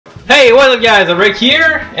Hey, what's up guys, I'm Rick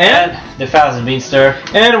here, and the Thousand Beanster.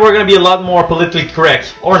 And we're gonna be a lot more politically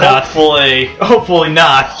correct. Or not. Hopefully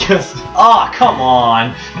not, because... Oh, come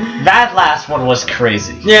on. That last one was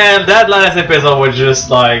crazy. Yeah, that last episode was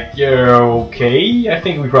just like, you're okay? I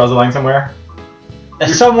think we crossed the line somewhere.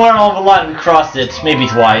 Somewhere along the line we crossed it, maybe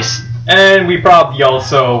twice. And we probably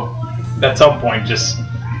also, at some point, just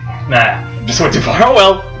went too far. Oh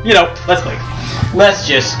well, you know, let's play. Let's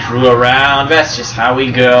just screw around, that's just how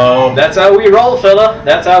we go. That's how we roll, fella.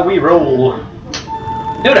 That's how we roll.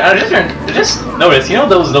 Dude, I just noticed, you know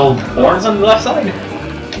those little horns on the left side?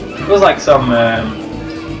 It was like some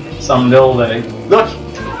little, look!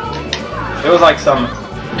 It was like some...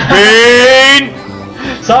 Bean!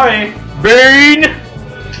 Sorry! Bean!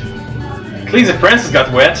 At least the princess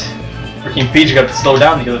got wet. Freaking Peach got to slow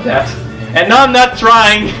down because of that. And now I'm not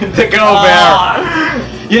trying to go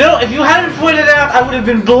there. You know, if you hadn't pointed out, I would have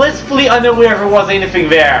been blissfully unaware if there was anything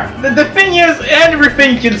there. The thing is,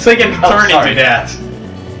 everything can turn into that.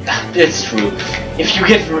 It's true.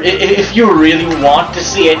 If you really want to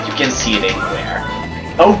see it, you can see it anywhere.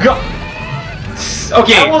 Oh god.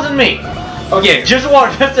 Okay. That wasn't me. Okay. Just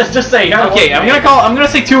say. Okay, I'm gonna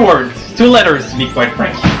say two words, two letters to be quite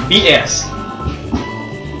frank. BS.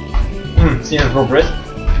 Seems appropriate.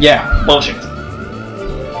 Yeah, bullshit.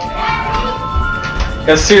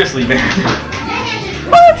 Because seriously, man.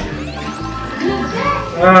 What?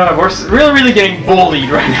 We're really getting bullied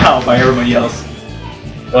right now by everybody else.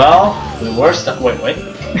 Well, the worst. Wait.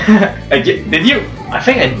 Did you? I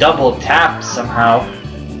think I double tapped somehow.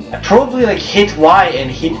 I probably hit Y and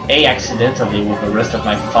hit A accidentally with the rest of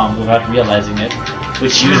my thumb without realizing it,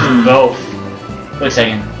 which used them both. Wait a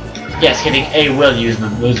second. Yes, hitting A will use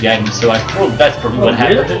the items, so that's probably what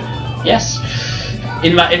happened. Really? Yes.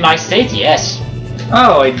 In my state, yes.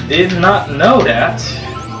 Oh, I did not know that.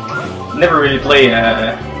 Never really played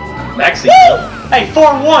backseat. Hey,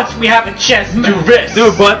 for once we have a chance to do this!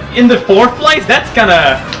 Dude, but in the fourth place, that's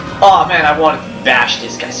kinda... Oh man, I wanted to bash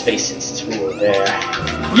this guy's face since we were there.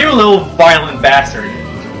 You're a little violent bastard.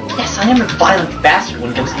 Yes, I am a violent bastard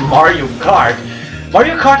when it comes to Mario Kart.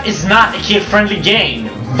 Mario Kart is not a kid-friendly game.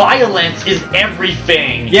 Violence is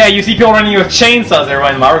everything. Yeah, you see people running with chainsaws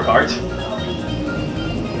everywhere in Mario Kart.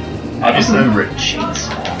 I just remember a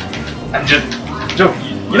chainsaw. I'm just joking.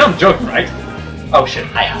 You know I'm joking, right? Oh shit.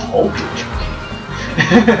 I hope you're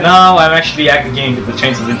joking. No, I'm actually game to put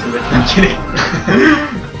chainsaws into it. I'm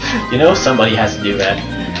kidding. You know, somebody has to do that.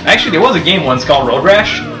 Actually, there was a game once called Road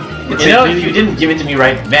Rash. If you didn't give it to me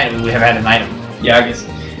right then, we would have had an item. Yeah, I guess.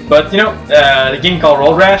 But, you know, the game called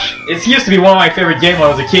Road Rash, it used to be one of my favorite games when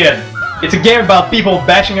I was a kid. It's a game about people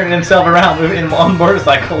bashing themselves around on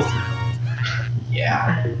motorcycles.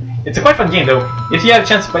 Yeah. It's a quite fun game, though. If you have a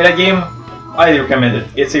chance to play that game, I highly recommend it.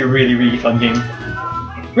 It's a really, really fun game.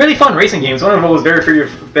 Really fun racing games. One of those very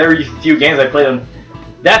few games I played on.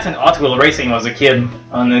 That's an Hot Wheel racing when I was a kid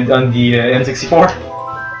on the N64.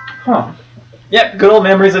 Huh. Yep, good old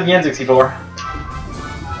memories of the N64.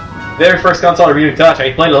 Very first console I really touched.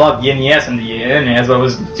 I played a lot of the NES and the NES, but I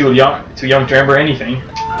was too young to remember anything.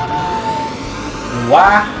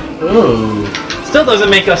 Wow. Ooh. Still doesn't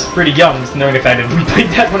make us pretty young, knowing the fact that we played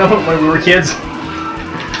that when we were kids.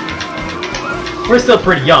 We're still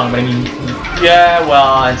pretty young, but I mean... Yeah,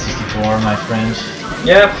 well, N64, my friend.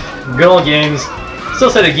 Yep, good old games. Still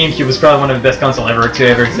say the GameCube was probably one of the best consoles to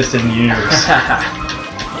ever exist in the universe.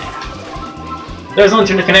 There's no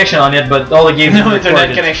internet connection on it, but all the games... No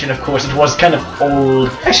internet connection, of course. It was kind of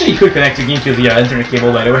old. Actually, you could connect to GameCube via internet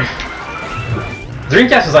cable, by the way.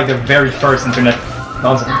 Dreamcast was like the very first internet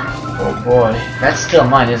console. Oh boy, that's still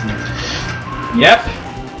mine, isn't it? Yep.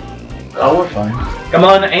 Oh, we're fine. Come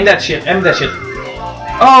on, aim that shit,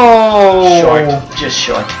 Oh! Short, just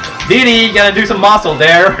short. Diddy, gotta do some muscle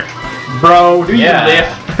there. Bro, do you lift?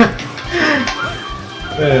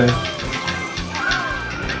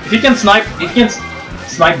 If you can snipe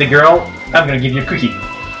the girl, I'm gonna give you a cookie.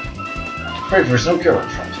 Wait, there's no girl in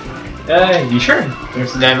front. You sure?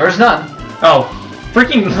 There's none. Oh,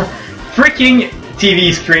 freaking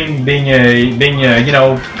TV screen being you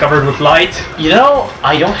know, covered with light. You know,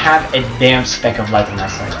 I don't have a damn speck of light on my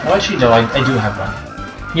side. Oh, actually, no, I do have one.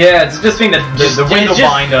 Yeah, it's just thing that the window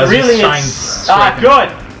behind us really shines.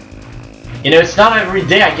 Good. You know, it's not every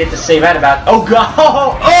day I get to say that about. Oh god!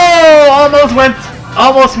 Oh,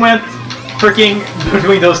 almost went, freaking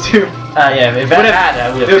between those two. Yeah, if that had,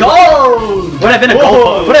 I would have. Would have been a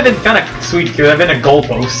goal. Would have been kind of sweet. Could have been a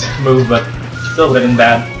goalpost move, but still would have been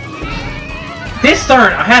bad. This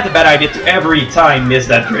turn, I had the bad idea to every time miss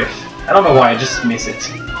that drift. I don't know why, I just miss it.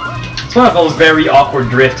 It's one of those very awkward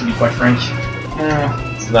drifts, to be quite frank.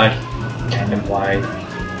 It's like kind of wide.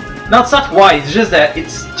 No, it's not wide. It's just that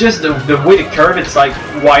it's just the way the curve. It's like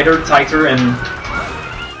wider, tighter, and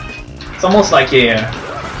it's almost like a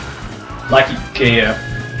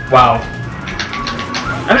wow.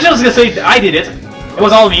 I'm just gonna say I did it. It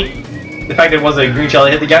was all me. The fact that it was a green shell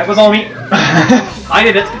that hit the guy was all me. I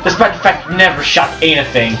did it. Despite the fact you never shot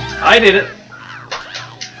anything. I did it.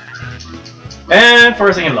 And for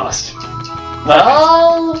a second lost.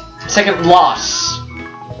 Well, second loss.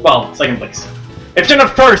 Well, second place. If you're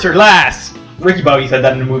not first, you're last. Ricky Bobby said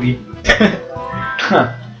that in the movie.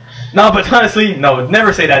 Huh. No, but honestly, no,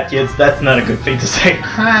 never say that, kids. That's not a good thing to say.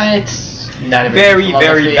 It's not a Very,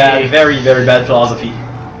 very bad, very, very bad philosophy.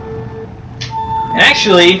 And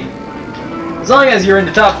actually, as long as you're in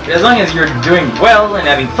the top, as long as you're doing well and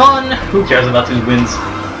having fun, who cares about who wins?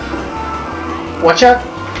 Watch out.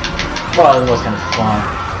 Well, it was kind of fun.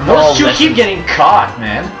 Those two keep getting caught,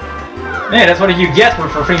 man. Man, that's what you get for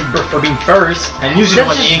being first, and usually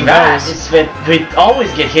when Ian goes. It's that we always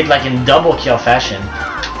get hit like in double kill fashion.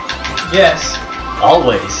 Yes.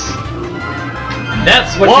 Always.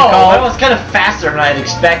 That's what Whoa, you call. that was kind of faster than I had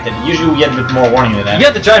expected. Usually we get a bit more warning than that. You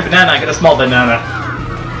get the giant banana, I get a small banana.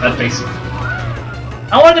 That face.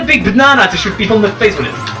 I want a big banana to shoot people in the face with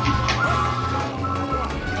it.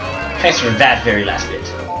 Thanks for that very last bit.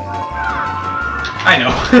 I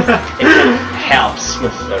know. It helps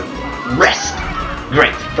with the rest.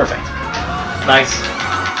 Great. Perfect. Nice.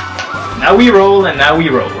 Now we roll, and now we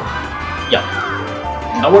roll. Yep.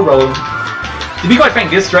 Now we're rolling. To be quite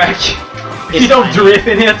frank, this track, if you don't drift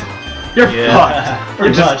in it, you're fucked.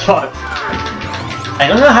 You're just fucked. I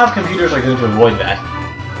don't know how computers are going to avoid that.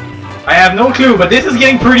 I have no clue, but this is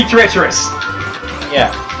getting pretty treacherous.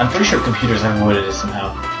 Yeah, I'm pretty sure computers have avoided it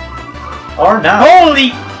somehow. Or not.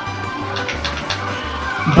 Holy!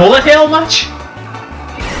 Bullet hell much?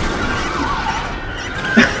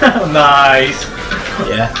 Nice.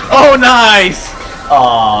 Yeah. Oh, nice!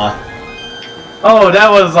 Aww. Oh, that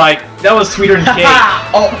was sweeter than cake.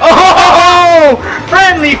 Oh! Oh!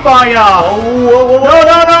 Friendly fire! Oh, whoa, whoa, whoa. No,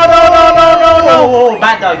 no, no, no, no, no, no, no! Whoa,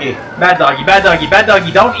 bad doggy. Bad doggy, bad doggy, bad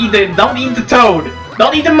doggy. Don't eat the toad.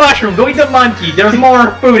 Don't eat the mushroom. Don't eat the monkey. There's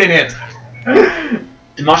more food in it.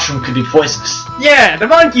 The mushroom could be poisonous. Yeah, the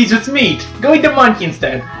monkey's just meat. Go eat the monkey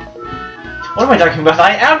instead. What am I talking about?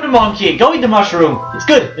 I am the monkey. Go eat the mushroom. It's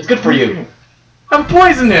good. It's good for you. I'm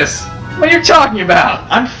poisonous. What are you talking about?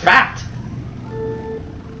 I'm fat.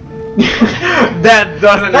 That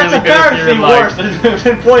doesn't That's really fit in embarrassing your life. worse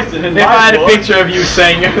than poison in If my I had a book. picture of you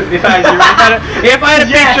saying, if I had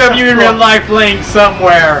a picture of you in real life laying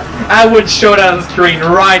somewhere, I would show that on the screen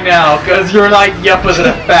right now, because you're like the opposite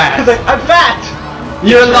of fat. I'm fat.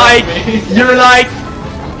 You're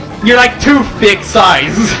like toothpick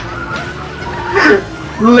size.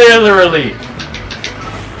 Literally.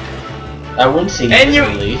 I wouldn't say And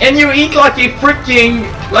you eat like a freaking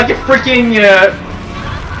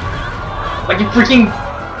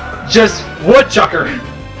just woodchucker.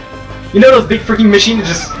 You know those big freaking machines that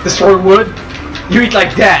just destroy wood? You eat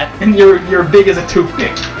like that, and you're big as a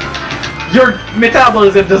toothpick. Your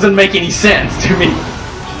metabolism doesn't make any sense to me.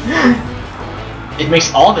 It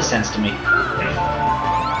makes all the sense to me.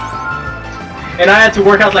 And I had to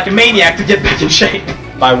work out like a maniac to get back in shape.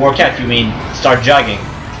 By workout, you mean start jogging?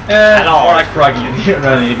 Or like froggy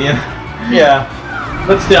running again. Yeah.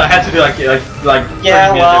 But still, I had to do like Yeah, 30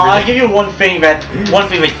 well, minutes I'll every day. give you one thing that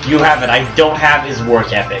you have that I don't have is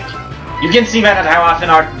work ethic. You can see that at how often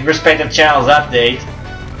our respective channels update.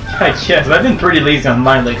 Yes, I've been pretty lazy on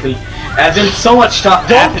mine lately. I've been so much stuff.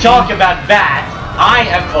 Don't talk about that. I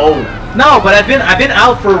am old. No, but I've been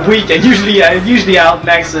out for a week, and usually out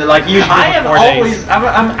next usually I am 4 always days.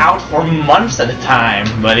 I'm out for months at a time,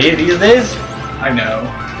 buddy. These days. I know.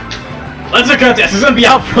 Let's look at this. It's gonna be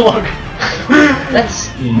out for long. Let's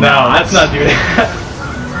let's not do that.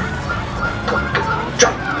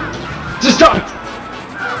 Drop. Just drop it.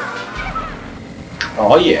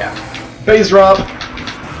 Oh yeah. Phase drop.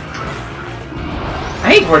 I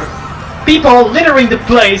hate where people littering the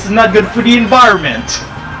place is not good for the environment.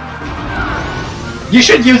 You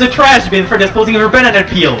should use a trash bin for disposing of your banana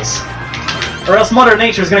peels, or else Mother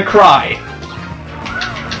Nature is gonna cry.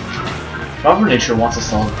 Mother Nature wants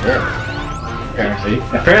us all dead.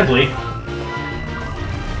 Apparently.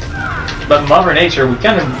 But Mother Nature, we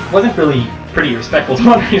kind of wasn't really pretty respectful to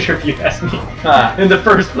Mother Nature, if you ask me, in the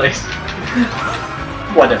first place.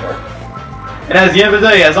 Whatever. And at the end of the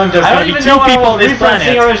day, as long as there's going to be 2 people on this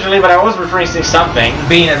planet, originally, but I was referencing something. at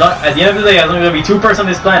the end of the day, as long as there's going to be 2 persons on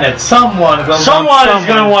this planet, someone is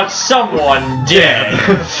going to want someone dead.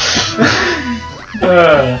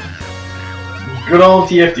 Good old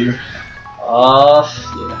TF2.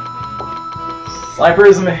 Yeah.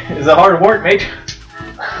 Sniperism is a hard work, mate.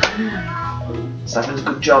 Sniping's a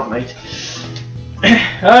good job, mate.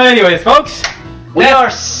 Anyways, folks. We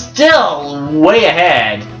are still way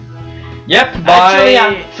ahead. Yep, Actually,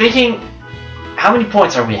 I'm thinking... How many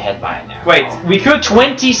points are we ahead by now? Wait, we could...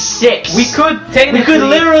 26! We could technically... We could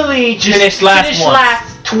literally just finish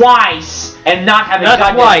last twice and not have a Not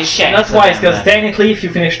goddamn twice, chance. not twice, because technically if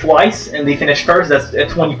you finish twice and they finish first, that's a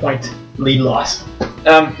 20-point lead loss.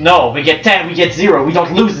 No, we get 10, we get 0. We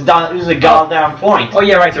don't lose a goddamn point. Oh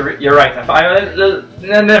yeah, right, you're right.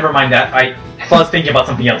 Never mind that. I was thinking about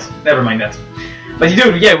something else. Never mind that. But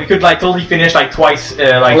dude, yeah, we could like totally finish like twice,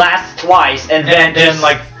 like... Last twice, and then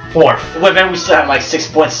like fourth. Well, then we still have like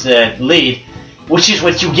 6 points lead, which is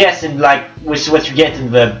what you get in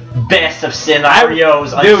the best of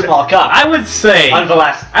scenarios on the small cup. I would say on the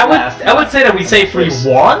last. I would say that we safely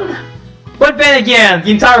won, but then again,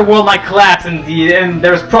 the entire world might collapse, and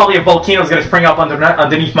there's probably a volcano going to spring up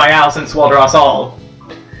underneath my house and swallow us all.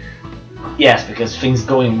 Yes, because things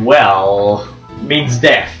going well means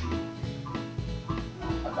death.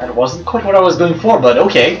 That wasn't quite what I was going for, but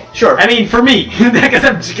okay, sure. I mean, for me, because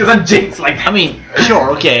I'm jinxed like that. I mean, sure,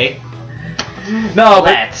 okay. No,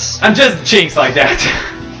 but I'm just jinxed like that.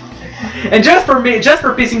 And just for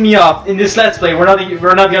pissing me off in this Let's Play, we're not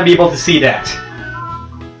gonna be able to see that.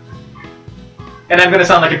 And I'm gonna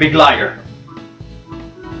sound like a big liar.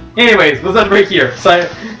 Anyways, let's break here. So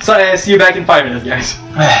see you back in 5 minutes, guys.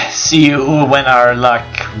 See you when our luck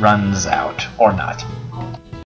runs out, or not.